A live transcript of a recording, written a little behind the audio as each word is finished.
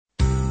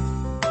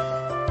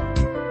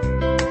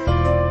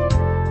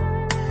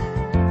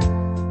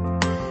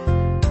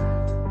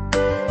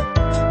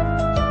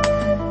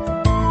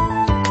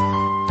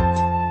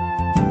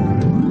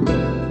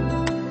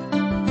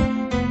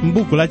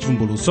M'buku la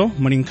chivumbulutso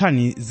muli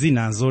nkhani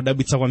zina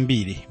zodabwitsa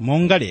kwambiri.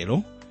 Monga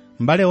lero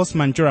mbale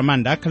Osman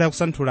Chiramanda akhala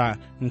akusanthula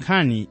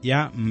nkhani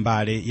ya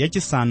mbale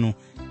yachisanu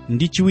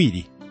ndi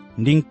chiwiri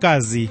ndi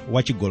mkazi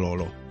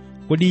wachigololo.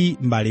 Kodi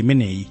mbale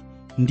imeneyi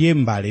ndiye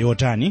mbale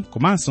yotani,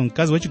 komanso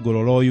mkazi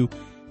wachigololoyu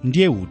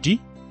ndiye uti?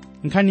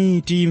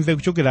 Nkhani timve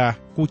kuchokera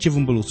ku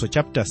chivumbulutso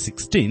chapter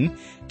 16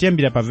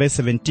 tiyambira pa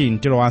verse 17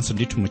 tilowanso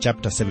ndithu mu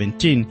chapter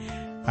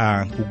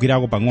 17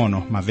 kugwirako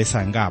pang'ono mavesi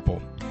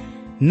angapo.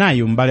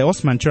 Nayu mbale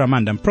Osman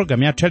Chiramanda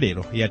mpulogalamu yathu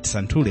lero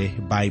yatisanthule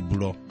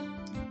baibulo.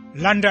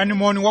 Landani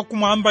moni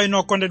wakumwamba ino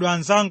okondedwa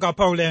anzanga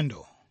pa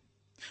ulendo.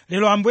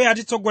 Lero Ambuye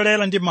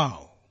atitsogolera ndi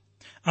mawu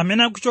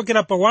amene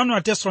akuchokera pa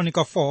 1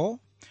 Tesalonika 4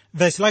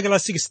 verse lake la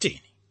 16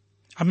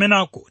 amene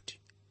akuti,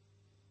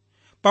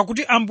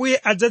 pakuti Ambuye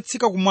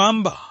adzatsika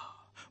kumwamba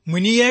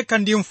mwini yekha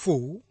ndi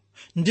mfuwu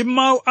ndi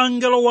mawu a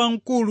mngelo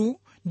wamkulu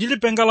ndi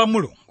lipenga la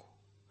Mulungu,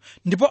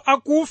 ndipo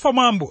akufa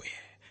mwa Ambuye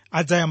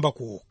adzayamba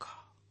kuuka.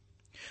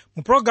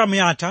 Mu programu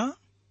yatha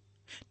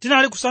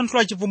tinali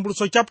kusanthula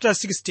chivumbulutso chapter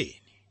 16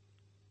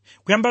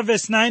 kuyamba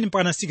verse 9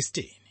 mpaka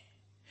 16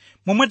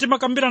 momwe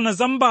timakambirana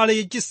za mbale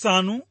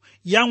yachisanu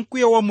ya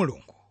mkwiyo wa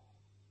Mulungu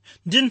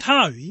ndi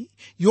nthawi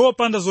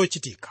yopanda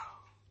zochitika.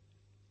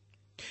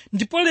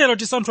 Ndipo lero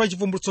tisanthula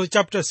chivumbulutso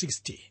chapter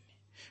 16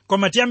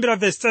 koma tiyambira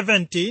verse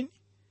 17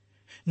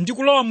 ndi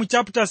kulowa mu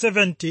chapter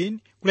 17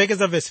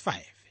 kulekeza verse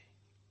 5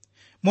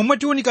 momwe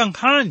tiunika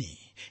nkhani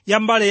ya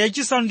mbale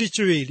yachisanu ndi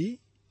chiwiri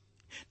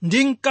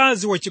ndi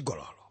mkazi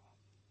wachigololo.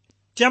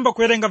 Tiyamba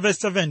kuwerenga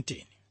verse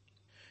 17.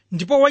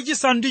 Ndipo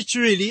wachisanu ndi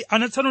chiwiri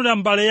anatsanulira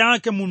mbale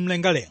yake mu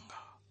mlengalenga,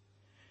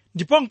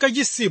 ndipo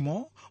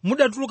mkachisimo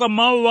mudatuluka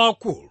mawu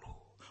akulu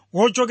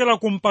wochokera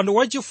ku mpando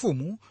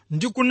wachifumu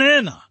ndi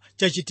kunena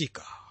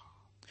chachitika.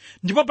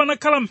 Ndipo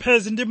panakhala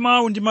mphezi ndi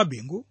mawu ndi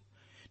mabingu,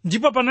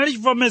 ndipo panali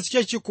chivomezi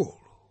chachikulu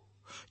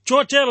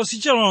chotero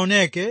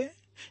sichinaoneke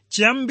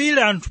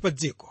chiyambire anthu pa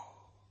dziko,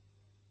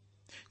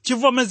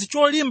 chivomezi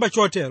cholimba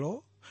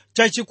chotero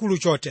chachikulu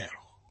chotero.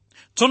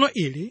 Tsono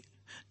ili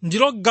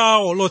ndilo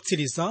gawo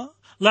lotsiriza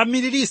la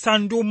miliri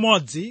isanu ndi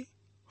umodzi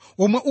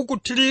omwe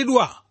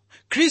ukuthiridwa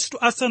Khristu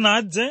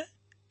asanadze,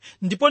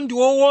 ndipo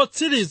ndiwo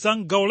wotsiriza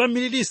gawo la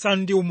miliri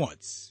isanu ndi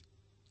umodzi.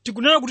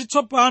 Tikunena kuti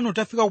tsopano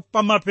tafika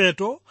pa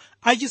mapeto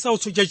a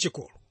chisautso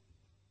chachikulu.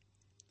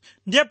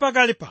 Ndiye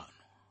pakali pano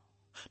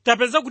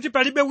tapeza kuti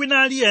palibe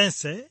wina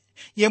aliyense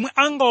yemwe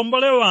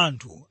angaombole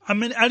anthu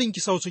amene ali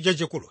mchisautso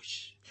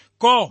chachikuluchi,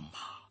 koma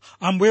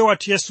Ambuye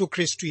wathu Yesu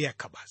Khristu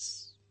yekha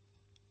basi.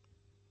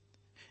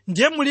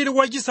 Ndiye muliri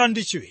wachisanu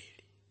ndi chiwiri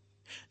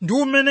ndi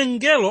umene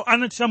mngelo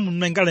anathira mu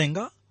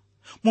mlengalenga,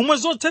 momwe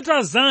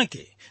zotsatira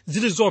zake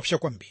zili zoopsa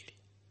kwambiri.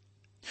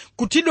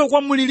 Kuthidwa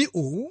kwa muliri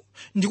uwu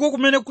ndiko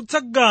kumene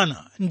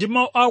kutsagana ndi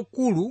mawu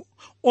akulu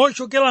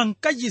ochokera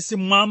mkachisi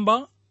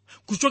mmwamba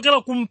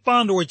kuchokera ku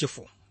mpando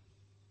wachifumu.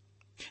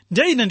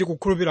 Ndiye ine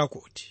ndikukhulupirira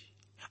kuti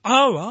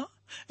awa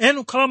eni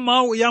kukhala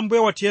mawu ya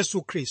Ambuye wathu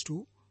Yesu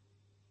Khristu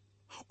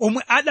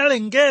omwe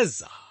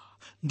adalengeza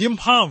ndi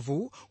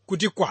mphamvu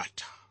kuti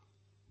kwatha.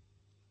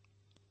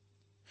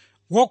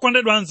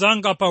 Wokondedwa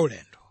anzanga pa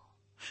ulendo,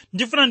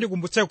 ndifuna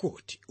ndikumbutse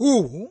kuti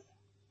uwu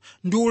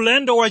ndi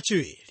ulendo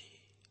wachiwiri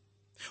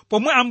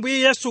pomwe Ambuye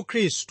Yesu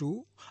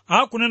Khristu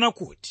akunena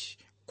kuti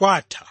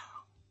kwatha.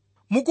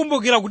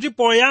 Mukumbukira kuti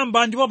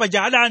poyamba ndipo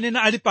paja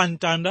adanena ali pa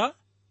mtanda,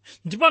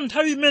 ndipo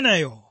nthawi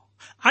imeneyo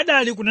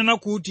adali kunena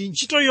kuti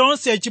ntchito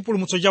yonse ya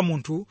chipulumutso cha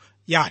munthu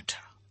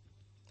yatha,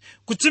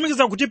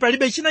 kutsimikiza kuti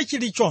palibe china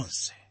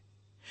chilichonse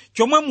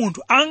chomwe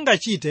munthu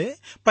angachite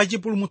pa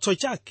chipulumutso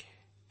chake,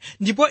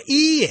 ndipo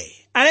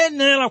iye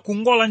ayenera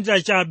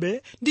kungolandira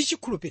chabe ndi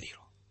chikhulupiriro.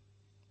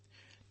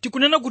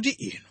 Tikunena kuti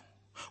inu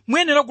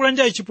muyenera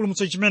kulandira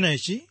chipulumutso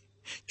chimenechi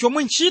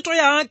chomwe ntchito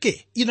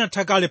yake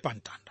inatha kale pa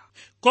mtanda.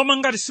 Koma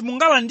ngati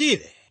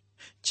simungalandire,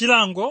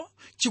 chilango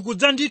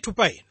chikudza ndithu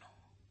pa inu,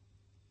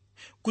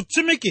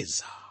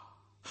 kutsimikiza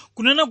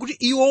kunena kuti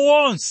iwo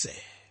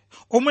wonse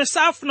omwe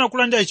safuna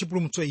kulandira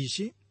chipulumutso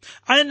ichi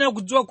ayenera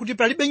kudziwa kuti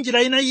palibe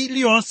njira ina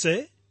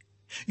iliyonse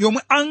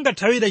yomwe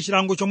angathawire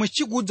chilango chomwe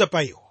chikudza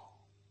pa iwo.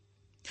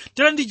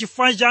 Tera ndi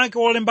chifukwa chake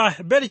wolemba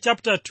Hebrew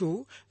chapter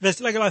 2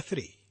 verse lake la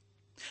 3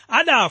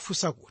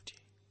 adafunsa kuti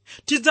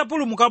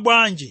tidzapulumuka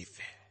bwanji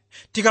ife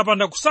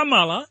tikapanda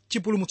kusamala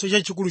chipulumutso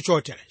chachikulu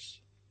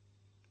choterechi.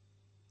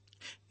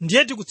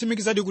 Ndiye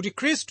tikutsimikizadi kuti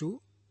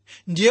Khristu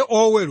ndiye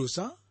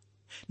oweruza,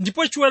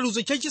 ndipo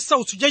chiweruzo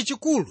chachisautso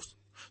chachikulu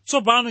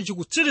tsopano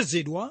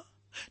chikutsirizidwa,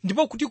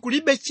 ndipo kuti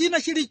kulibe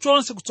china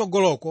chilichonse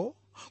kutsogoloko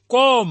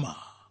koma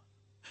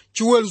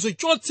chiweruzo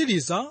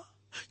chotsiriza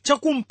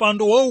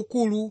chakumpando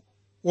waukulu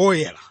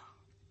woyera.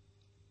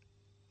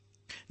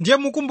 Ndiye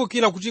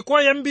mukumbukira kuti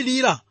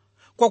koyambirira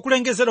kwa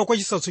kulengezedwa kwa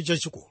chisautso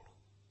chachikulu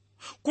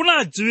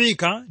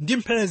kunadziwika ndi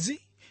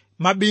mphezi,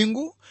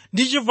 mabingu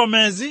ndi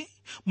chivomezi,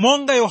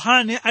 monga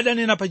Yohane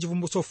adanena pa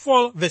chivumbulutso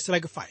 4 verse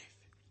like 5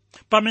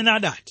 pamene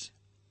adati,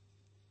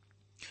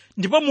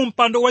 ndipo mu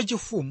mpando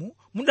wachifumu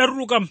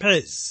mudatuluka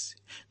mphezi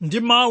ndi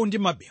mawu ndi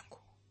mabingu,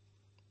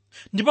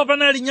 ndipo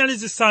panali nyali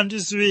zisanu ndi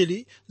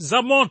ziwiri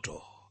za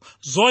moto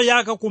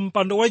zoyaka ku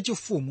mpando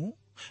wachifumu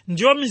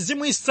ndiyo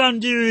mizimu isanu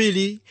ndi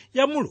iwiri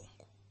ya Mulungu.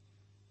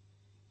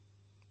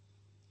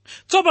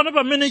 Tsopano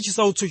pamene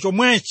chisautso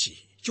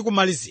chomwechi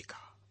chikumalizika,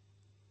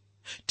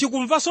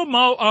 tikumvanso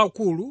mawu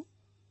aakulu,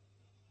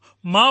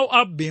 mawu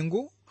a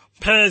bingu,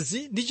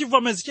 mphezi ndi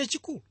chivomezi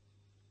chachikulu.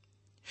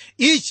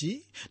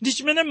 Ichi ndi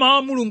chimene mawu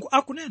a Mulungu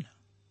akunena.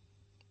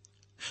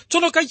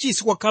 Tsono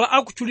kachisi wakhala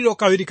akutchulidwa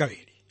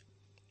kawirikawiri.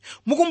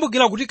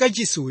 Mukumbukira kuti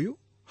kachisi uyu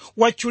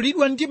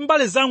watchulidwa ndi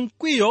mbale za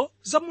mkwiyo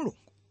za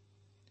Mulungu,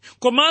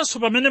 komanso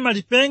pamene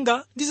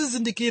malipenga ndi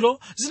zizindikiro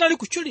zinali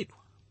kutchulidwa.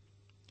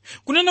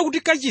 Kunena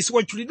kuti kachisi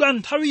watchulidwa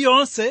nthawi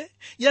yonse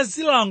ya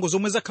zilango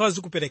zomwe zakhala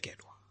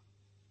zikuperekedwa.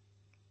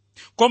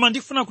 Koma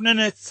ndifuna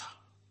kunenetsa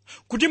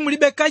kuti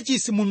mulibe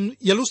kachisi mu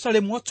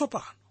Yerusalemu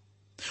watsopano,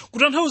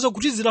 kutanthauza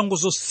kuti zilango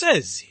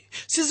zonsezi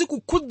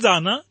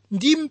sizikukhudzana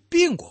ndi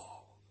mpingo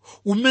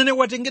umene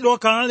watengedwa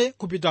kale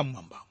kupita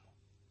mmwambamo.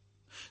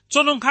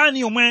 Tsono nkhani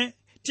yomwe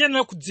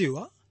tiyenera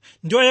kudziwa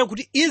ndiyo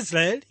kuti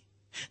Israeli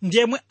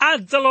ndiye yemwe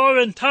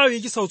adzalowe nthawi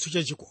yachisautso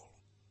chachikulu.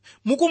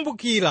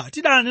 Mukumbukira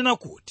tidanena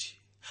kuti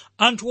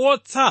anthu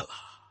otsala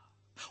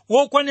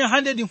okwanira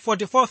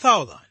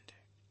 144,000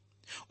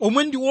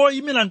 omwe ndi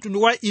woyimira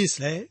mtundu wa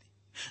Israeli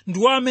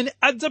ndiwo amene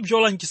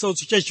adzabzola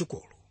mchisautso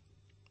chachikulu,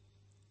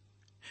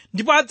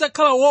 ndipo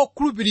adzakhala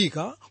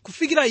wokhulupirika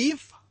kufikira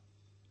imfa.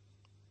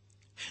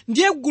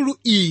 Ndiye gulu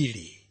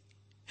ili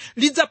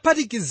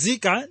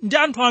lidzaphatikizika ndi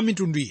anthu a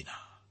mitundu ina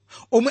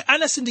omwe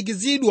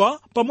anasindikizidwa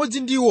pamodzi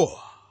ndi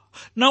iwowa,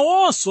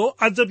 nawonso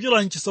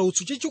adzabzola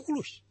mchisautso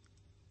chachikuluchi.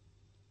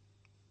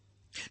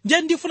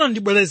 Ndiye ndifuna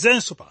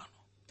ndibwerezenso pano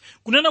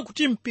kunena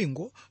kuti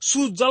mpingo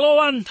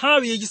sudzalowa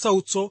nthawi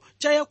yachisautso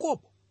cha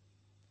Yakobo.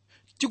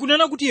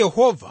 Tikunena kuti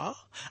Yehova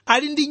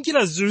ali ndi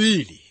njira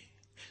ziwiri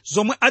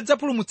zomwe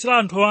adzapulumutsira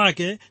anthu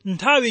ake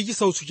nthawi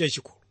yachisautso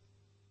chachikulu.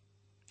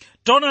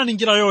 Taonani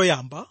njira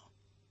yoyamba,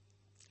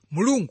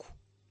 Mulungu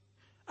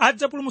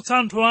adzapulumutsa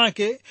anthu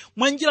ake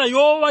mwa njira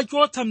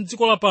yowachotsa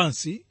mdziko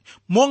lapansi,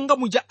 monga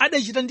muja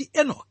adachita ndi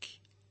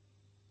Enoki,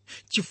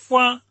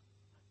 chifukwa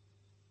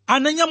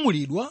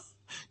ananyamulidwa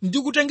ndi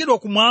kutengedwa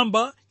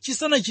kumwamba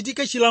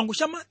chisanachitike chilango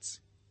cha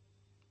madzi.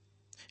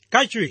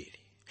 Kachiwiri,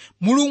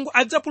 Mulungu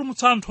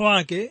adzapulumutsa anthu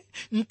ake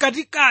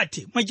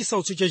mkatikati mwa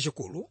chisautso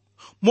chachikulu,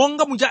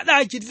 monga muja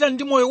adachitira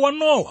ndi moyo wa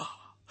Nowa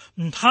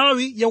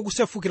nthawi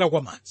yakusefukira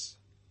kwa madzi.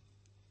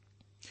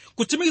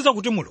 Kutsimikiza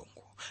kuti Mulungu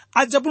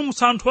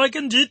adzapulumutsa anthu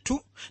ake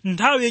ndithu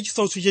nthawi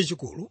yachisautso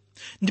chachikulu,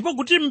 ndipo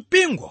kuti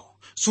mpingo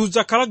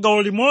sudzakhala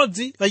gawo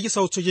limodzi la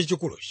chisautso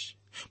chachikuluchi,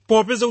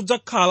 popeza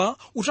udzakhala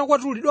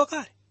utakwatulidwa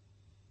kale.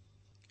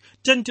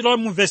 Tilowe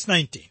mu verse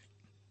 19.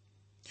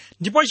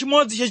 Ndipo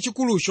chimodzi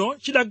chachikulucho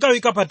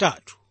chidagawika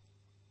patatu,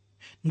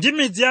 ndi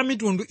midzi ya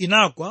mitundu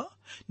inagwa,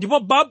 ndipo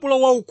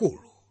Babulo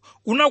waukulu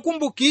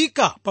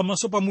unakumbukika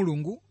pamaso pa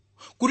Mulungu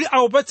kuti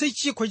awupatse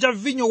chikho cha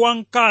vinyo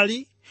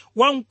wamkali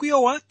wa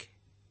mkwiyo wake.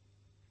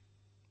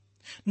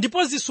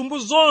 Ndipo zisumbu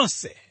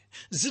zonse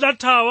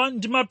zidathawa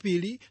ndi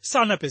mapiri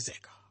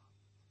sanapezeka.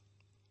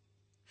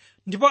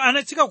 Ndipo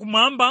anatsika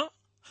kumwamba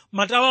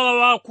matalala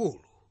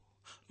waakulu,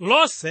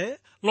 lonse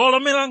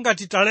lolomera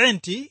ngati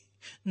talenti,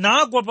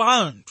 nagwa pa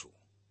anthu.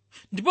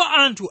 Ndipo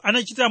anthu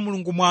anachitira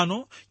Mulungu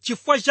mwano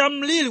chifukwa cha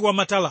mliri wa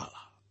matalala,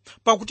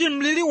 pakuti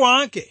mliri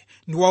wake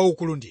ndi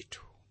waukulu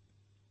ndithu.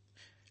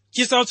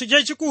 Chisautso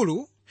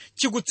chachikulu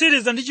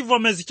chikutsiriza ndi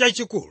chivomezi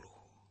chachikulu,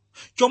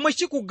 chomwe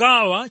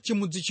chikugawa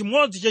chimudzi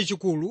chimodzi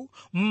chachikulu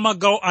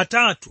m'magawo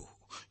atatu,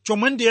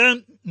 chomwe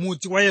ndiye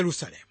mudzi wa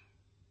Yerusalemu.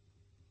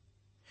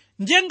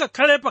 Ndiye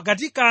ngakhale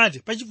pakatikati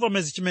pa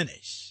chivomezi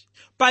chimenechi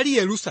pali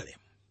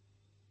Yerusalemu,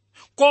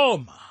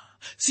 koma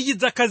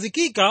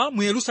sichidzakhazikika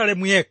mu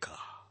Yerusalemu yekha,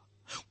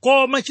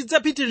 koma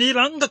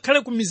chidzapitirira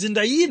ngakhale ku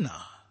mizinda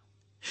ina,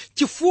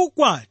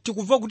 chifukwa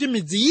tikumva kuti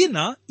midzi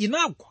ina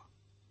inagwa.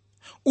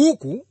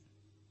 Uku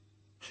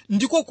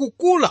ndiko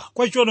kukula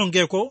kwa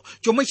chiwonongeko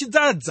chomwe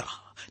chidzadza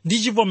ndi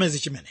chivomezi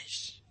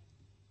chimenechi.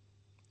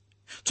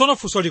 Tsono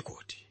funso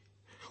likuti,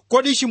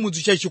 kodi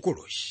chimudzi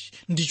chachikuluchi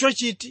ndicho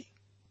chiti?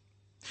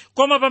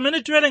 Koma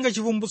pamene tiwerenga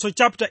Chivumbulutso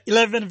chapter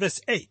 11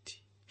 verse 8,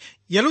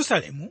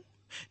 Yerusalemu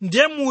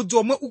ndiye mudzi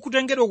omwe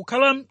ukutengedwa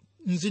kukhala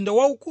mzinda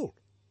waukulu.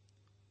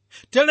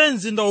 Tere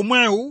mzinda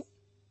omwewu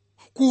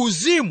ku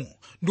uzimu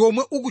ndi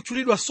omwe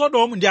ukutchulidwa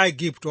Sodomu ndi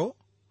Aigupto,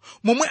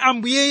 momwe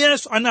Ambuye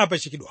Yesu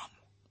anapachikidwamo.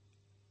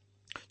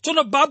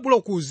 Tsono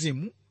Babulo ku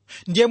uzimu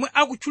ndiye yemwe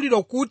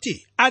akutchulidwa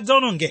kuti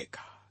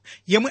adzawonongeka,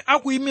 yemwe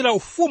akuyimira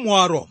ufumu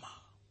wa Roma.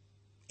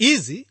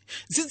 Izi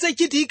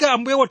zidzachitika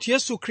Ambuye wathu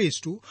Yesu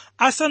Khristu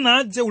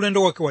asanadze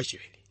ulendo wake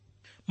wachiwiri.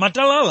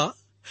 Matalala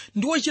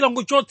ndiwo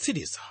chilango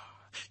chotsiriza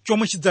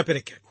chomwe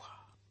chidzaperekedwa.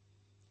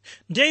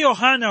 Ndiye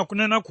Yohane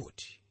akunena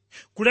kuti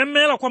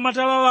kulemera kwa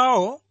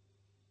matalalawo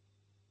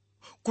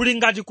kuli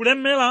ngati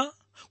kulemera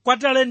kwa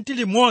talenti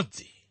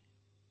limodzi,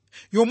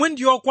 yomwe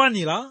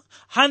ndiyokwanira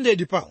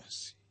 100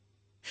 pounds,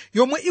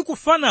 yomwe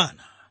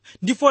ikufanana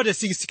ndi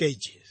 46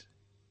 kg.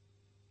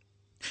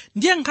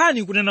 Ndiye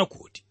nkhani kunena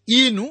kuti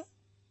inu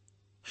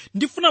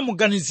ndifuna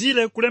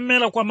muganizire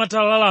kulemera kwa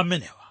matalala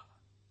amenewa.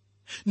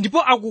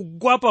 ndipo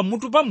akugwa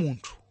pamutu pa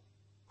munthu,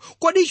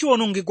 kodi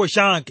chiwonongeko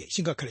chake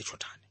chingakhale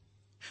chotani?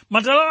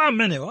 Matalala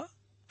amenewa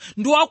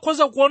ndiwo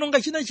akhoza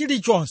kuwononga china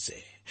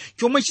chilichonse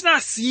chomwe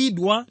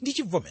chinasiyidwa ndi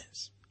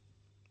chivomezi.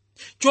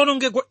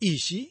 Chiwonongeko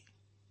ichi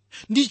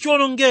ndi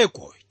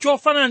chiwonongeko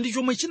chofanana ndi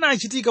chomwe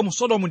chinachitika mu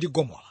Sodomu ndi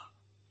Gomora,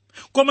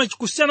 koma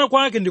kusiyana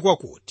kwake ndi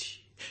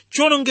kwakuti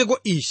chiwonongeko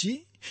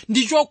ichi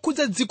ndi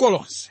chokhudza dziko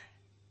lonse.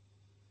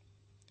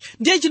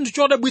 Ndiye chinthu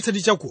chodabwitsa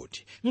ndi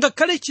chakuti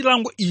ngakhale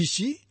chilango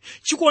ichi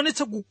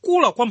chikuonetsa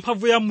kukula kwa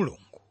mphamvu ya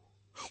Mulungu,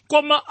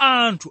 koma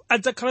anthu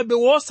adzakhalabe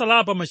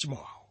wosalapa machimo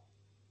awo.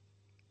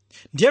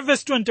 Ndiye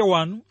verse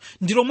 21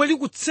 ndi lomwe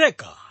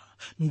likutseka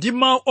ndi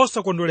mawu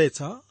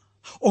osakondweretsa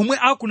omwe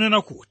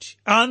akunena kuti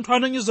anthu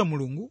ananyoza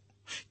Mulungu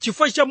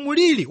chifukwa cha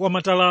muliri wa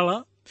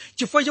matalala,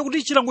 chifukwa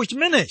chakuti chilango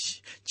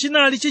chimenechi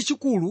chinali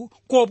chachikulu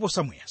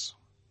kuoposa muyeso.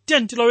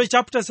 Tilowe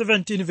chapter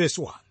 17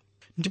 verse 1.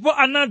 Ndipo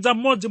anadza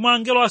mmodzi mwa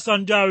angelo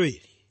asanu ndi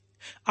awiri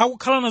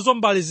akukhala nazo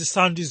mbale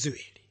zisanu ndi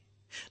ziwiri,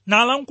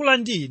 nalankhula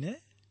ndi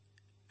ine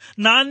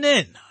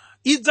nanena,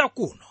 idza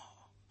kuno,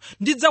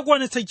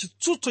 ndidzakuonetsa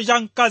chitsutso cha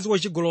mkazi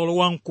wachigololo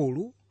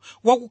wamkulu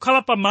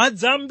wakukhala pa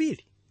madzi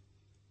ambiri,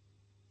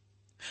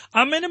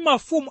 amene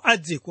mafumu a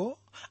dziko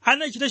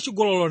anachita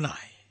chigololo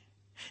naye,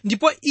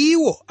 ndipo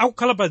iwo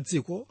akukhala pa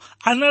dziko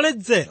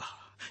analedzera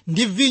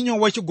ndi vinyo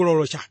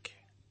wachigololo chake.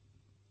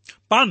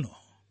 Pano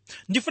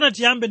ndifuna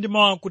tiyambe ndi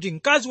mawu kuti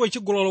mkazi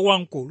wachigololo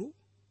wamkulu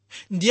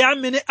ndiye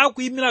amene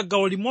akuyimira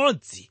gawo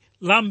limodzi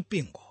la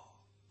mpingo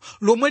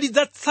lomwe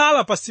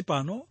lidzatsala pasi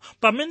pano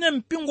pamene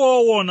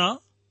mpingo woona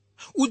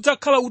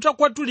udzakhala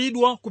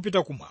utakwatulidwa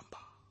kupita kumwamba.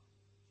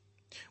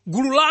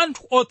 Gulu la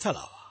anthu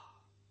otsalawa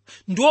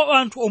ndiwo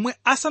anthu omwe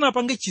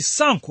asanapange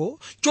chisankho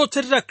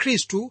chotsatira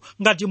Khristu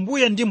ngati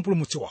mbuye ndi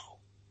mpulumutsi wawo,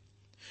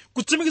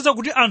 kutsimikiza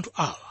kuti anthu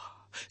awa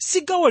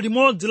si gawo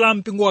limodzi la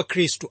mpingo wa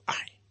Khristu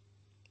ayi.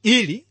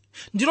 Ili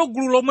ndilo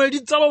gulu lomwe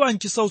lidzalowa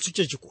mchisautso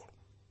chachikulu.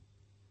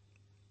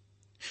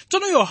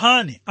 Tsono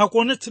Yohane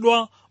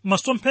akuonetsedwa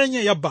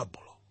masomphenya ya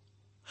Babulo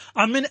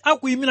amene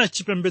akuyimira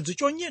chipembedzo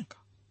chonyenga.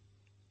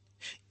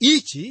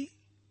 Ichi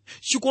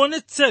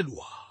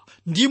chikuonetsedwa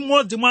ndi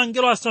mmodzi mwa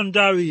angelo asanu ndi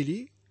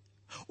awiri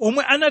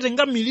omwe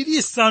anatenga miliri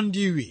isanu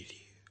ndi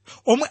iwiri,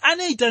 omwe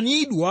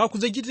anayitanidwa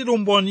kudzachitira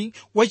umboni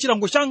wa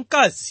chilango cha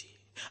mkazi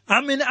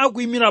amene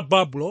akuyimira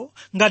Babulo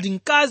ngati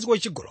mkazi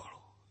wachigololo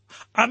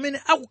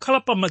amene akukhala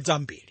pa madzi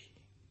ambiri.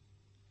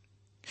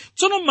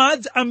 Tsono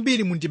madzi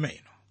ambiri mu ndima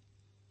ino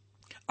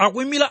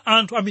akuyimira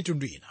anthu a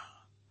mitundu ina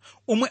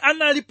omwe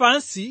anali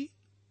pansi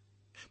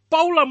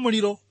pa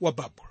ulamuliro wa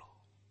Babulo.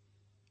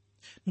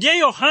 Ndiye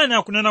Yohane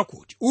akunena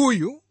kuti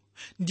uyu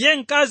ndiye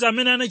mkazi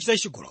amene anachita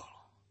chigololo,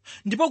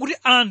 ndipo kuti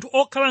anthu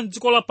okhala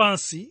m'dziko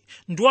lapansi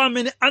ndiwo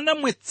amene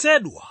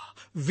anamwetsedwa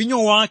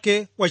vinyo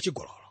wake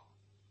wachigololo.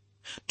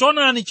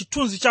 Taonani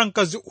chithunzi cha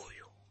mkazi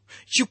uyu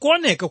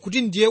chikuoneka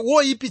kuti ndiye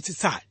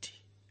woyipitsitsadi,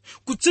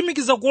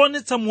 kutsimikiza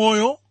kuonetsa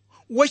moyo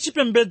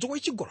wachipembedzo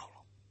wachigololo.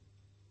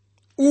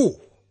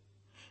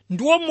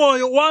 Ndiwo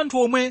moyo wa anthu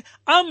omwe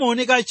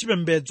amaoneka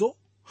achipembedzo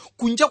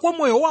kunja kwa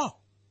moyo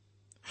wawo,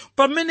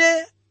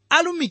 pamene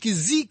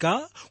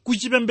alumikizika ku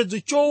chipembedzo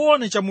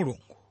choona cha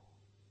Mulungu,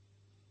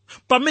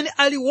 pamene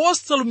ali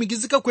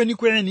wosalumikizika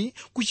kwenikweni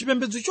ku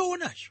chipembedzo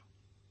choonacho.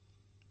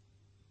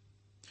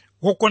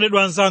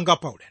 Wokondedwa anzanga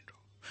pa ulendo,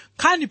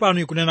 nkhani pano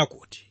ikunena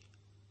kuti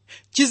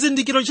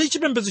chizindikiro cha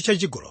chipembedzo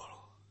chachigololo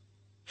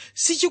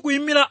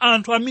sichikuyimira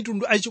anthu a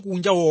mitundu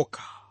achikunja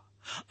wokha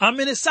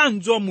amene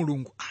sandziwa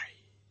Mulungu ayi,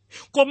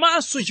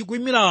 komanso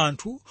chikuyimira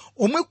anthu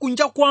omwe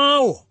kunja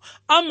kwawo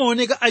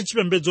amaoneka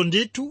achipembedzo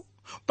ndithu,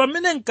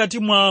 pamene mkati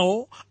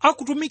mwawo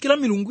akutumikira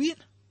milungu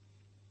ina.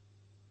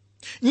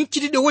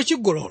 Mchitidwe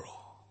wachigololo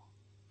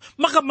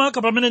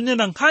makamaka pamene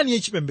nena nkhani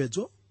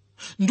yachipembedzo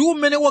ndi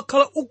umene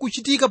wakhala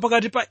ukuchitika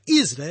pakati pa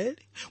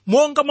Israeli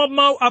monga mwa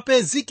mawu a pa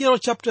Ezekiel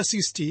chapter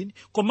 16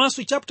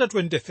 komanso chapter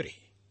 23.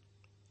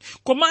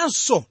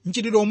 Komanso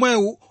mchitidwe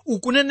omwewu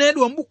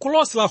ukunenedwa m'buku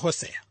lonse la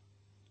Hoseya.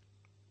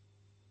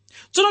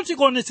 Tsono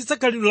tikuonetsetsa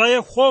khalidwe la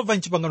Yehova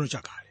m'chipangano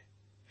chakale,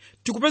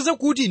 tikupeza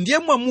kuti ndiye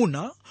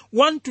mwamuna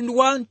wa mtundu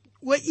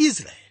wa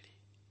Israeli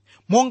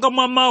monga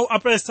mwa mawu a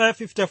pa Isaiah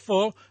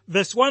 54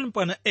 verse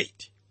 1-8,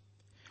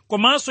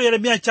 komanso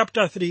Yeremiya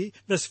chapter 3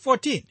 verse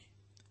 14,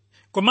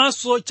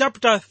 komanso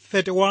chapter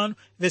 31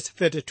 verse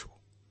 32.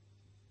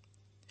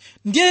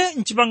 Ndiye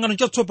m'chipangano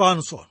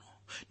chatsopano sono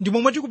ndi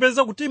momwe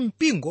tikupeza kuti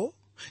mpingo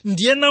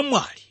ndiye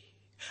namwali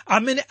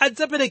amene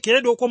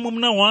adzaperekedwa kwa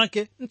mwamuna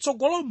wake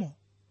mtsogolomo,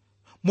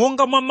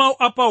 monga mwa mawu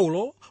a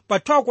Paulo pa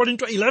 2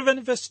 Korinto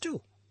 11 verse 2.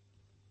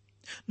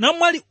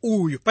 Namwali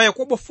uyu pa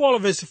Yakobo 4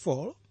 verse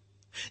 4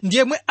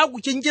 ndiyemwe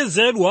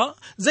akuchenjezedwa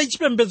za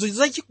chipembedzo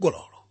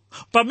chachigololo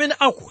pamene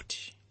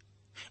akuti,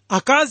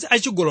 akazi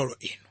achigololo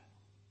inu,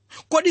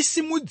 kodi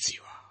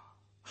simudziwa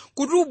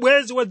kuti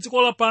ubwezi wa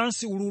dziko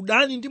lapansi uli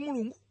udani ndi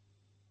Mulungu?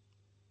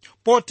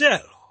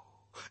 Potero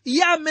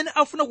iye amene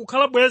afuna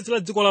kukhala bwezi la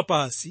dziko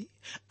lapansi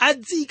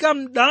adziyika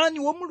mdani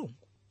wa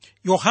Mulungu.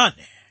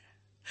 Yohane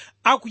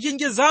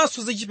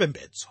akuchenjezanso za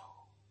chipembedzo.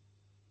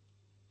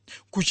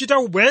 kuchita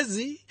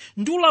ubwezi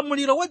ndi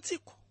ulamuliro wa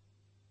dziko.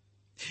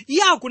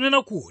 Iye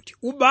akunena kuti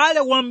ubale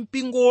wa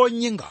mpingo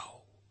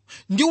wonyengawo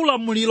ndi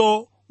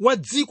ulamuliro wa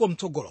dziko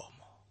mtsogolomo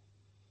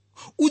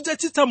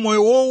udzatsitsa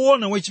moyo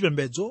woona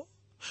wachipembedzo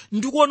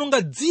ndi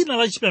kuononga dzina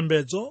la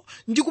chipembedzo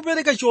ndi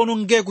kupereka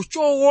chiwonongeko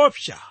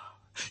choopsa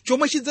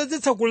chomwe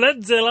chidzadzetsa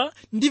kuledzera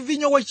ndi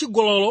vinyo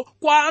wachigololo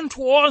kwa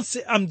anthu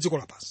onse a mdziko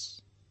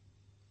lapansi.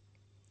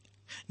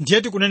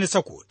 Ndiye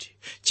tikunenetsa kuti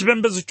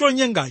chipembedzo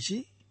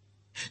chonyengachi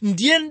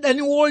ndiye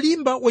mdani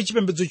wolimba wa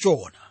chipembedzo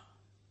choona.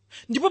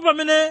 Ndipo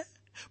pamene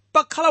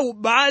pakhala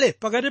ubale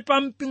pakati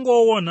pa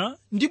mpingo woona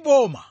ndi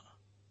boma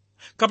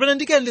kapena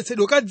ndi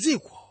kayendetsedwe ka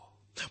dziko,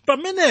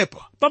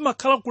 pamenepa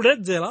pamakhala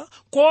kuledzera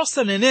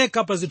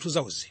kosaneneka pa zinthu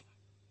zauzimu.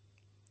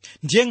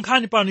 Ndiye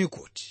nkhani pano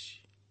ikuti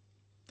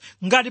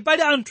ngati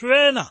pali anthu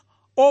ena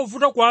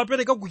ovuta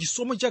kuwapereka ku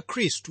chisomo cha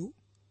Khristu,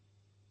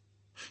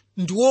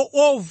 ndiwo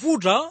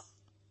ovuta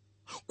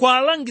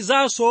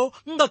kuwalangizanso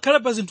ngakhale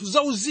pa zinthu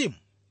zauzimu,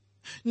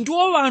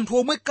 ndiwo anthu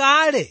omwe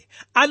kale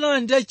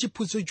analandira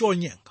chiphunzitso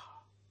chonyenga,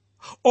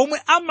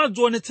 omwe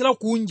amadzionetsera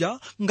kunja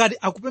ngati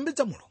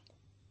akupembedza Mulungu.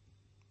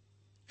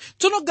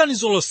 Tsono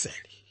ganizo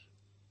lonseli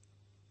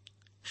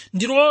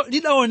ndilo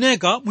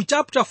lidaoneka mu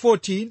chapter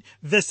 14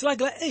 verse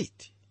lake la 8,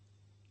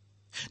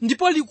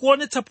 ndipo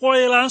likuonetsa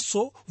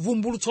poyeranso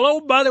vumbulutso la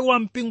ubale wa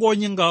mpingo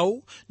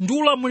wonyengawu ndi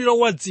ulamuliro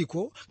wa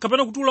dziko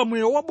kapena kuti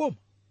ulamuliro wa boma.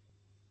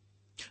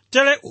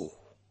 Tere uwu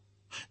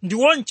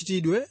ndiwo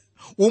mchitidwe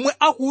omwe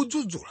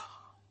akuudzudzula.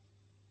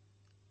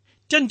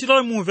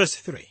 Tentilowe mu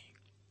verse 3.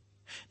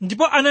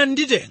 Ndipo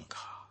ananditenga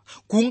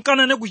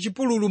kunkanane ku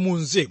chipululu mu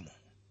mzimu,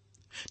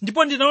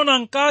 ndipo ndinaona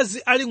mkazi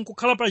ali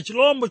nkukhala pa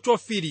chilombo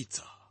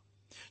chofiiritsa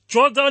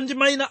chodzala ndi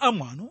mayina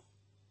amwano,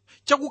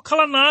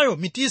 chakukhala nayo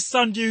miti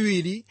isanu ndi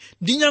iwiri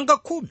ndi nyanga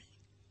 10.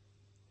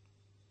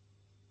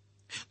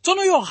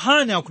 Tsono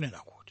Yohane akunena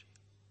kuti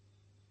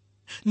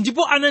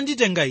ndipo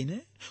ananditenga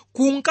ine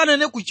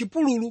kunkanane ku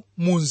chipululu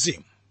mu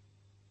mzimu.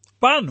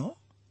 Pano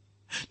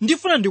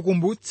ndifuna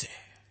ndikumbutse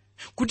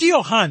kuti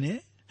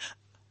Yohane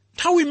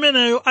nthawi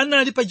imeneyo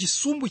anali pa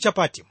chisumbu cha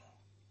Patimo,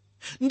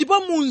 ndipo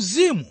mu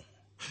mzimu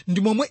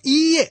ndi momwe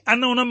iye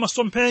anaona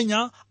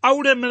masomphenya a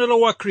ulemerero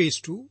wa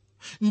Khristu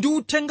ndi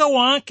uthenga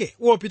wake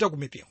wopita ku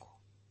mipingo.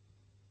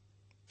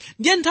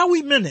 Ndiye nthawi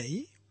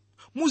imeneyi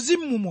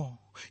muzimumo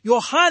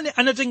Yohane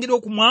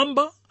anatengedwa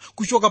kumwamba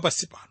kuchoka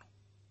pansi pano.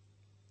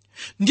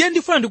 Ndiye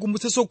ndifuna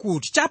ndikumbutsenso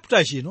kuti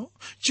chapter chino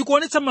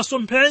chikuonetsa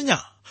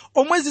masomphenya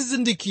omwe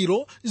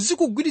zizindikiro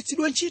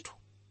zikugwiritsidwa ntchito.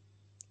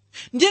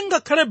 Ndiye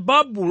ngakhale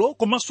Babulo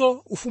komanso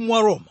ufumu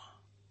wa Roma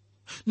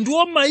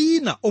ndiwo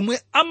mayina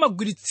omwe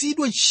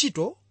amagwiritsidwa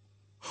ntchito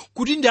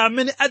kuti ndi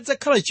amene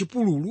adzakhala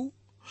chipululu,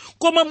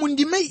 koma mu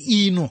ndime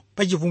ino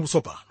pa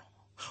chivumbulutso pano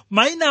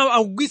mayina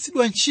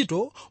akugwiritsidwa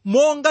ntchito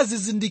monga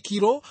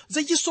zizindikiro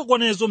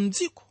zachisokonezo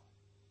mdziko,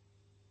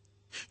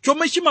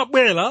 chomwe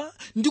chimabwera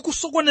ndi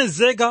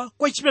kusokonezeka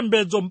kwa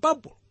chipembedzo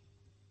m'Babulo.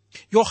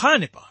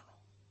 Yohane pano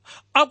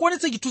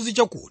akuonetsa chithunzi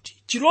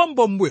chakuti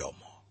chilombo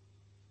m'mbuyomo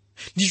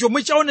ndi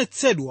chomwe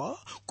chaonetsedwa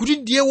kuti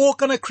ndiye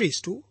wokana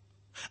Khristu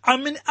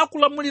amene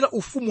akulamulira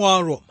ufumu wa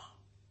Roma.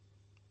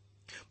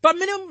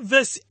 Pamene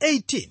verse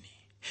 18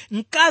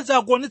 mkazi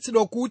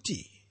akuonetsedwa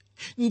kuti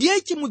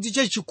ndiye chimudzi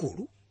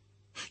chachikulu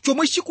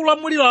chomwe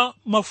chikulamulira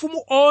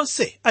mafumu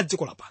onse a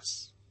dziko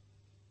lapansi.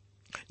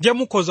 Ndiye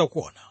mukhoza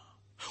kuona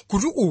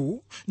kuti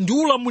uwu ndi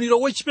ulamuliro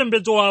wa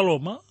chipembedzo wa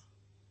Roma,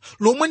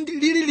 lomwe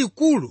lili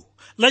likulu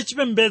la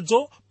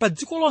chipembedzo pa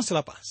dziko lonse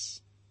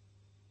lapansi.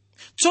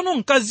 Tsono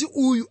mkazi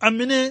uyu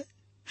amene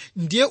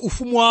ndiye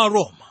ufumu wa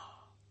Roma,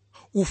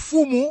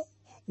 ufumu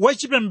wa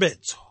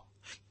chipembedzo,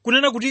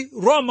 kunena kuti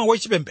Roma wa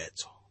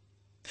chipembedzo,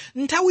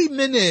 nthawi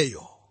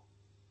imeneyo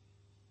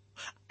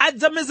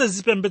adzameza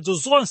zipembedzo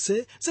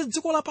zonse za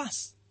dziko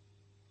lapansi.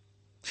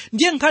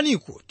 Ndiye nkhani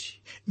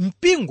ikuti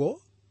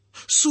mpingo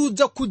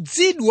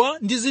sudzakhudzidwa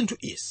ndi zinthu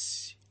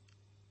izi,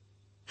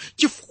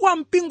 chifukwa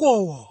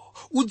mpingowo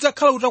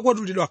udzakhala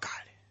utakwatulidwa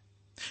kale.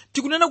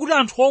 Tikunena kuti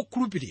anthu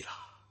okhulupirira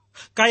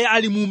kaya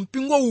ali mu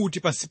mpingo uti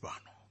pansi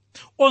pano,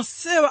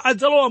 onsewa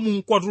adzalowa mu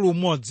mkwatulo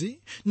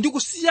umodzi ndi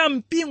kusiya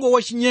mpingo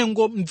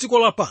wachinyengo mdziko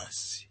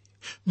lapansi,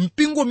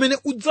 mpingo umene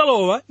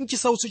udzalowa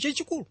mchisautso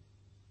chachikulu.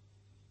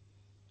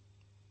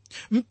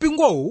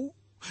 Mpingowu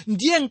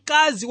ndiye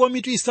mkazi wa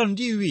mitu isanu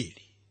ndi iwiri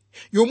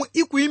yomwe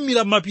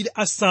ikuyimira mapiri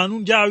asanu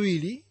ndi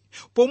awiri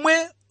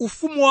pomwe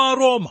ufumu wa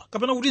Roma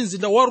kapena kuti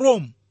mzinda wa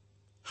Rome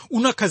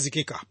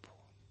unakhazikikapo.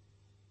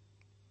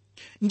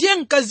 Ndiye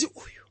mkazi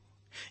uyu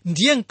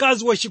ndiye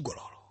mkazi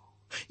wachigololo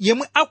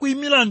yemwe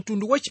akuyimira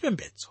mtundu wa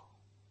chipembedzo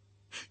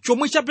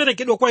chomwe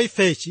chaperekedwa kwa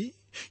ifechi,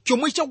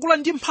 chomwe chakula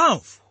ndi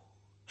mphamvu,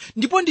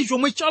 ndipo ndi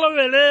chomwe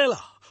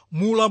chalowerera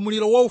mu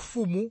ulamuliro wa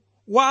ufumu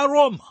wa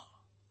Roma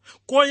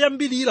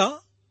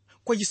koyambirira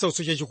kwa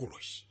chisautso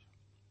chachikuluchi.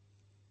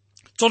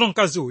 Tsono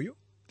mkazi uyu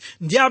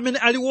ndiye amene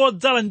ali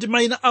wodzala ndi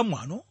mayina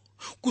amwano,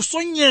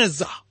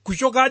 kusonyeza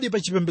kuchokadi pa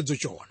chipembedzo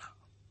choona.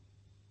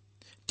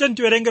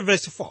 Tiwerenge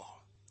verse 4.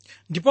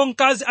 Ndipo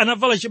mkazi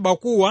anavala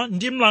chibakuwa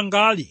ndi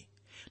mlangali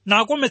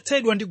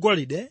nakometsedwa ndi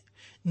golide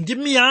ndi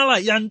miyala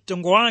ya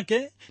mtengo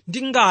wake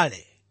ndi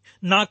ngale,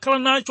 nakhala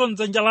nacho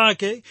mdzanja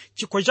lake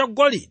chikho cha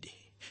golide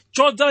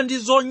chodzala ndi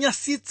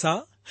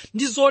zonyansitsa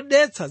ndi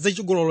zodetsa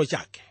zachigololo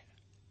chake.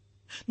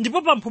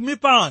 Ndipo pamphumi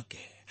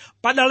pake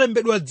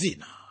padalembedwa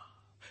dzina: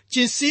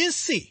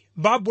 Chinsinsi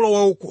Babulo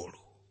waukulu,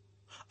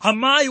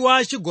 amayi wa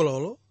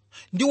achigololo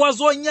ndi wa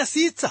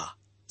zonyansitsa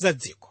za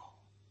dziko.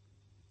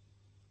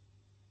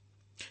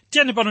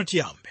 Tiyeni pano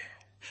tiyambe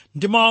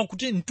ndi mawu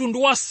kuti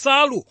mtundu wa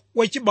nsalu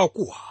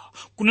wachibakuwa,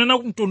 kunena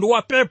mtundu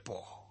wa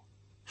pepo,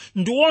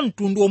 ndiwo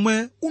mtundu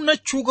omwe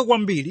unatchuka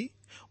kwambiri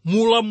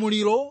mu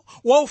ulamuliro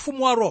wa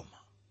ufumu wa Roma.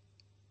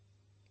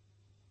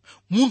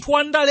 Munthu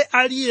wandale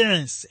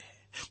aliyense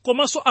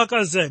komanso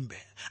akazembe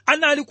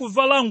anali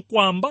kuvala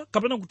mkwamba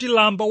kapena kuti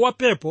lamba wa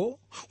pepo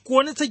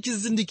kuonetsa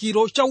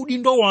chizindikiro cha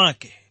udindo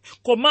wake,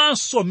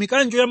 komanso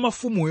mikanjo ya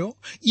mafumuyo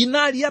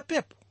inali ya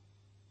pepo.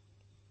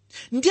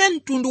 Ndiye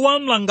mtundu wa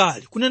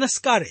mlangali, kunena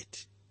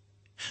scarlet,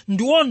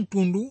 ndiwo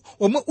mtundu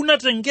omwe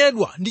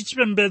unatengedwa ndi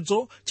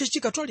chipembedzo cha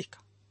chikatolika.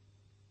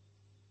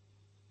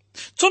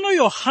 Tsono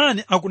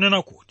Yohane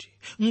akunena kuti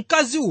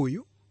mkazi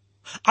uyu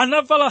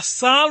anavala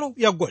nsalu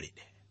ya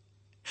golide,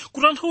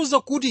 kutanthauza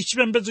kuti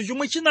chipembedzo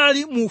chomwe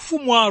chinali mu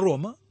ufumu wa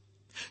Roma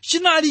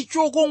chinali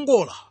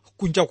chokongola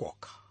kunja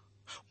kokha,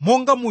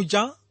 monga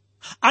muja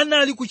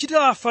anali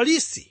kuchitira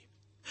Afarisi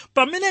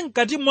pamene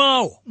mkati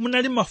mwawo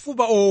munali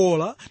mafupa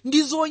owola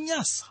ndi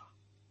zonyansa.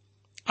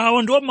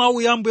 Awa ndiwo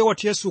mawu ya Ambuye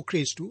wathu Yesu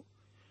Khristu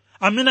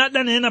amene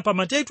adanena pa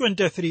Mateyu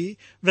 23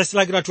 verse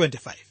lake la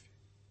 25.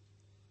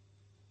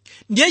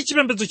 Ndiye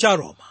chipembedzo cha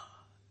Roma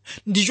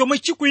ndi chomwe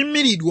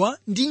chikuyimiridwa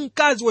ndi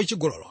mkazi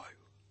wachigololoyo,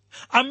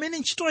 amene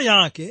ntchito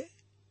yake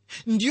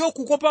ndiyo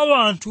kukopa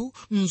wanthu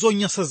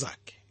mzonyansa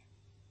zake.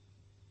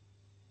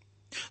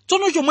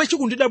 Tsono chomwe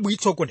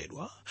chikundidabwitsa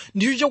okondedwa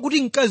ndicho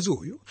chakuti mkazi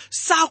uyu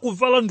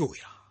sakuvala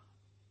nduwira,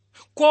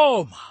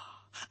 koma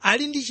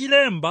ali ndi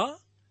chilemba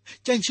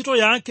cha ntchito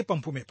yake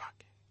pamphumi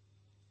pake.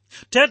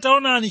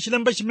 Taonani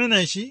chilemba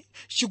chimenechi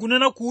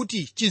chikunena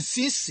kuti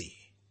Chinsinsi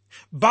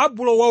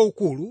Babulo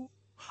waukulu,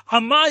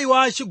 amayi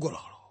wa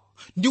achigololo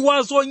ndi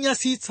wa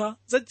zonyansitsa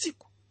za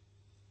dziko.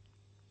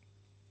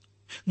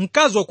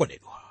 Mkazi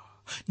okondedwa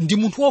ndi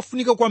munthu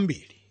wofunika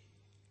kwambiri,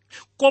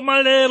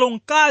 koma lero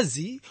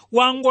mkazi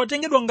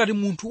wangotengedwa ngati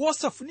munthu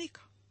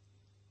wosafunika,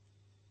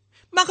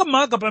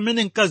 makamaka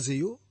pamene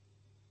mkaziyo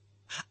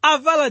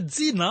avala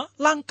dzina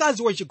la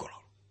mkazi wachigololo.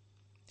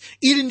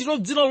 Ili ndilo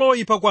dzina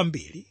loyipa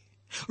kwambiri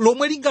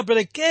lomwe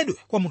lingaperekedwe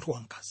kwa munthu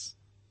wamkazi.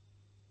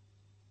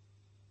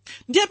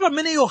 Ndiye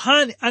pamene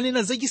Yohane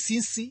anena za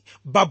Chinsinsi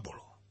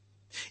Babulo,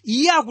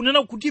 iye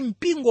akunena kuti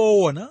mpingo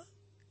woona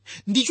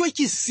ndicho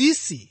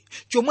chinsinsi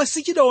chomwe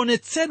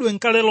sichidaonetsedwe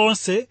nkale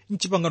lonse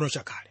mchipangano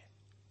chakale.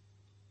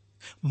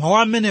 Mawu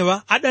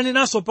amenewa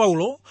adanenanso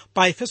Paulo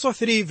pa Efeso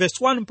 3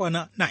 verse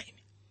 1-9.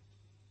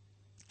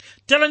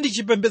 Tera ndi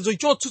chipembedzo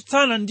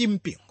chotsutsana ndi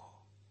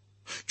mpingo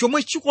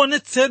chomwe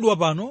chikuonetsedwa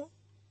pano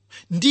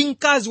ndi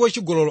mkazi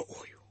wachigololo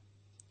uyu.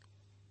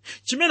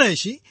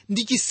 Chimenechi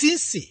ndi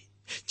chinsinsi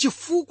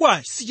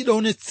chifukwa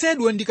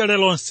sichidaonetsedwe ndi kale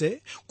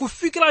lonse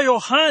kufikira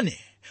Yohane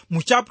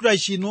mu chapter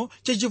chino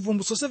cha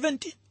Chivumbutso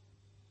 17.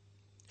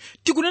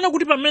 Tikunena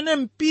kuti pamene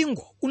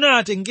mpingo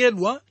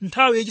unatengedwa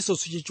nthawi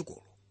yachisautso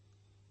chachikulu,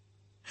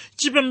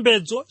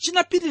 chipembedzo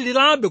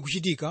chinapitirirabe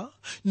kuchitika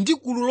ndi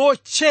gulu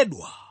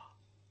lotchedwa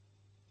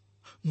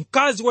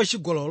mkazi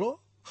wachigololo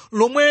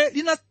lomwe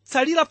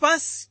linatsalira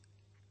pansi.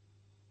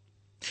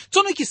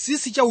 Tsono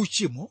chinsinsi cha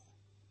uchimo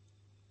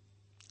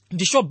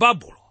ndicho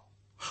Babulo,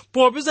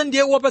 popeza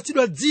ndiye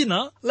wapatsidwa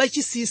dzina la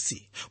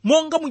chinsinsi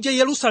monga muja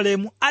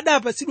Yerusalemu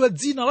adapatsidwa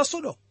dzina la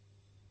Sodomu.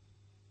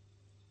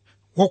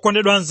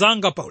 Wokondedwa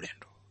anzanga pa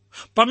ulendo,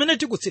 pamene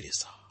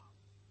tikutsiriza,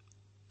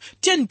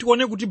 tiyeni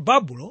tione kuti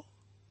Babulo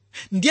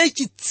ndiye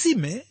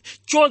chitsime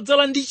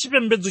chodzala ndi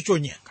chipembedzo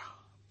chonyenga.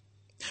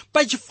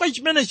 Pachifukwa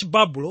chimenechi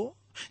Babulo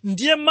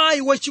ndiye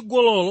mayi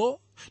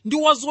wachigololo ndi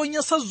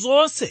wazonyansa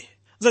zonse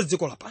za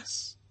dziko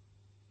lapansi.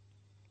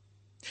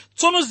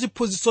 Tsono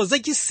ziphunzitso za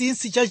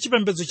chinsinsi cha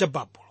chipembedzo cha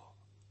Babulo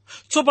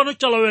tsopano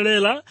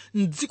chalowerera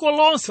m'dziko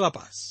lonse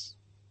lapansi,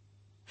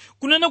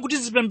 kunena kuti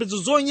zipembedzo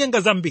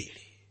zonyenga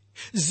zambiri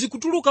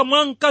zikutuluka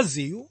mwa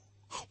mkaziyu,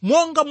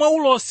 monga mwa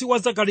ulosi wa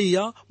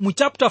Zakariya mu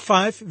chapter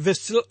 5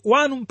 verse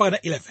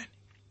 1-11.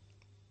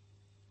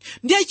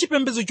 Ndiye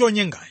chipembedzo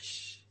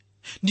chonyengachi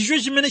ndicho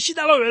chimene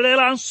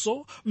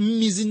chidalowereranso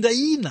m'mizinda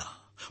ina,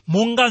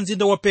 monga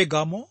mzinda wa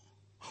Pergamo,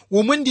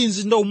 womwe ndi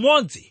mzinda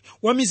umodzi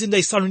wa mizinda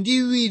isanu ndi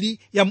iwiri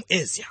ya mu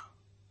Asia.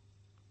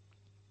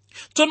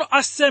 Tsono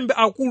asembe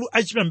akulu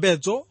a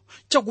chipembedzo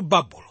cha ku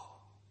Babulo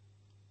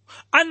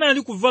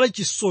anali kuvala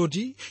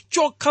chisoti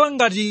chokhala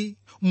ngati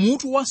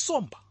mutu wa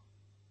nsomba,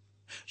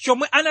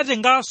 chomwe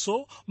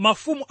anatenganso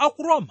mafumu a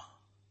ku Roma,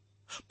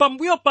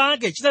 pambuyo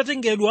pake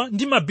chitatengedwa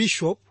ndi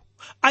mabishopu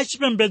a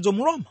chipembedzo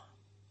mu Roma.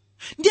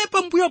 Ndiye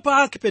pambuyo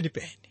pake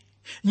penipeni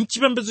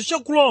mchipembedzo cha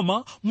ku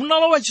Roma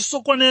munalowa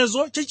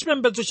chisokonezo cha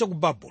chipembedzo cha ku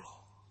Babulo,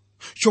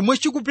 chomwe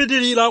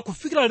chikupitirira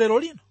kufikira lero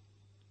lino.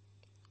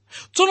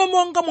 Tsono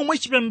monga momwe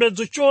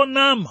chipembedzo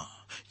chonama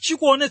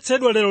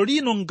chikuonetsedwa lero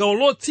lino m'gawo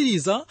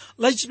lotsiriza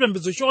la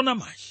chipembedzo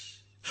choonamachi,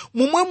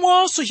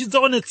 momwemonso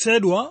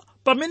chidzaonetsedwa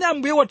pamene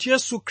Ambuye wathu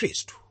Yesu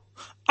Khristu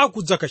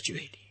akudza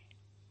kachiwiri.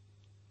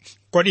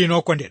 Kodi inu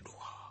okondedwa,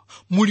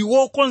 muli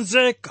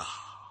wokonzeka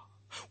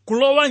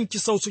kulowa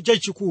mchisautso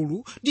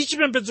chachikulu ndi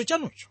chipembedzo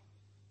chanucho?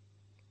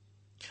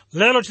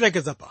 Lero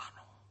tilekeza pano,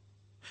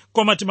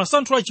 koma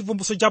timasanthula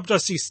Chivumbulutso chapter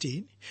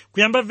 16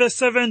 kuyamba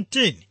verse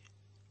 17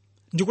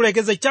 ndi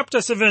kulekeza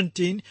chapter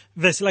 17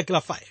 verse lake la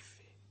 5,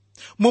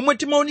 momwe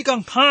timaonika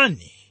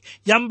nkhani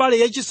ya mbale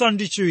yachisanu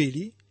ndi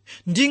chiwiri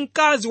ndi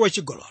mkazi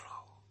wachigololo.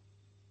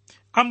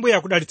 Ambuye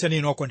akudalitseni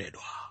inu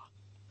okondedwa.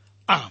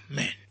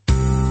 Amen.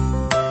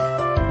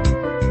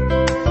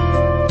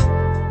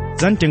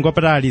 Zamtengo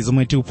wapatali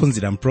zomwe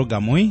tikuphunzira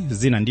mpulogalamu iyi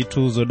zina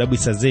ndithu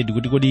zodabwitsa zedi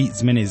kuti kodi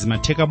zimene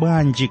zimatheka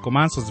bwanji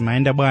komanso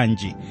zimayenda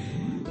bwanji.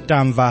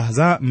 Tamva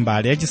za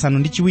mbale yachisanu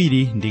ndi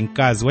chiwiri ndi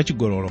mkazi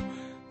wachigololo,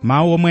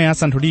 mawu omwe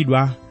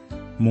asanthulidwa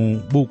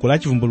mu buku la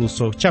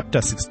Chivumbulutso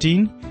chapter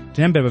 16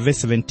 tinayambira pa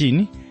verse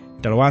 17,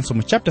 talowanso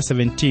mu chapter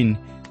 17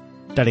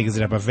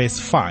 talekezera pa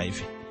verse 5.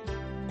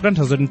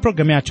 Kutanthauza kuti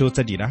mpulogalamu yathu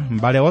yotsatira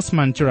mbale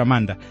Osman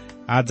Chiramanda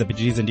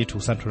adzapitirize ndithu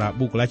kusanthula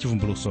buku la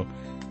Chivumbulutso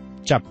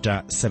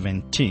chapter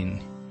 17.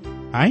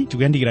 Ayi,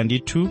 tikuyandikira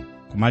ndithu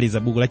kumaliza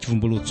buku la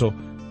Chivumbulutso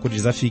kuti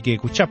tizafike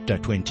ku chapter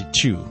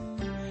 22.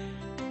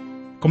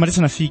 Koma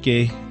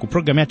tisanafike ku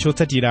programu yathu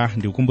yotsatira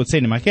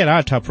ndikukumbutseni makera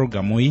athu a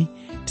programu iyi.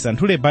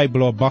 Tisanthule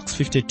Bible Box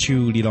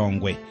 52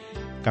 Lilongwe,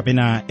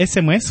 kapena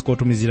SMS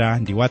kotumizira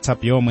ndi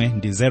WhatsApp yomwe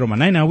ndi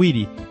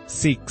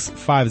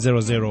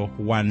 0manayinawiri6500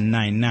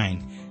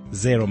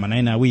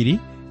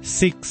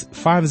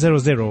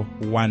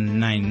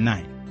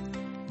 0manayinawiri6500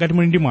 Ngati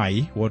muli ndi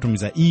mwayi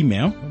wotumiza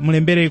email,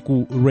 mulembere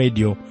ku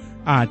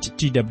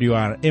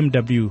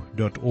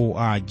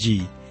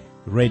radio@twrmw.org,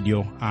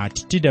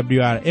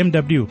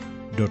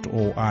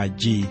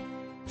 radio@twrmw.org.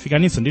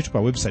 Fikaninso ndithu pa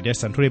website ya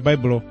Santhule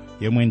Bible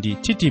yomwe ndi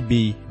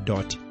ttb.twr.org,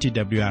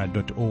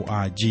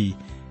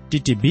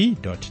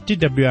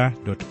 ttb.twr.org.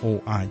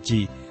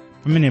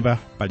 pamenepa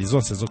pali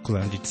zonse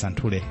zokhuza ndi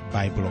Santhule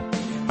Bible.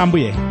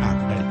 Ambuye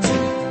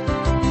akudalitseni.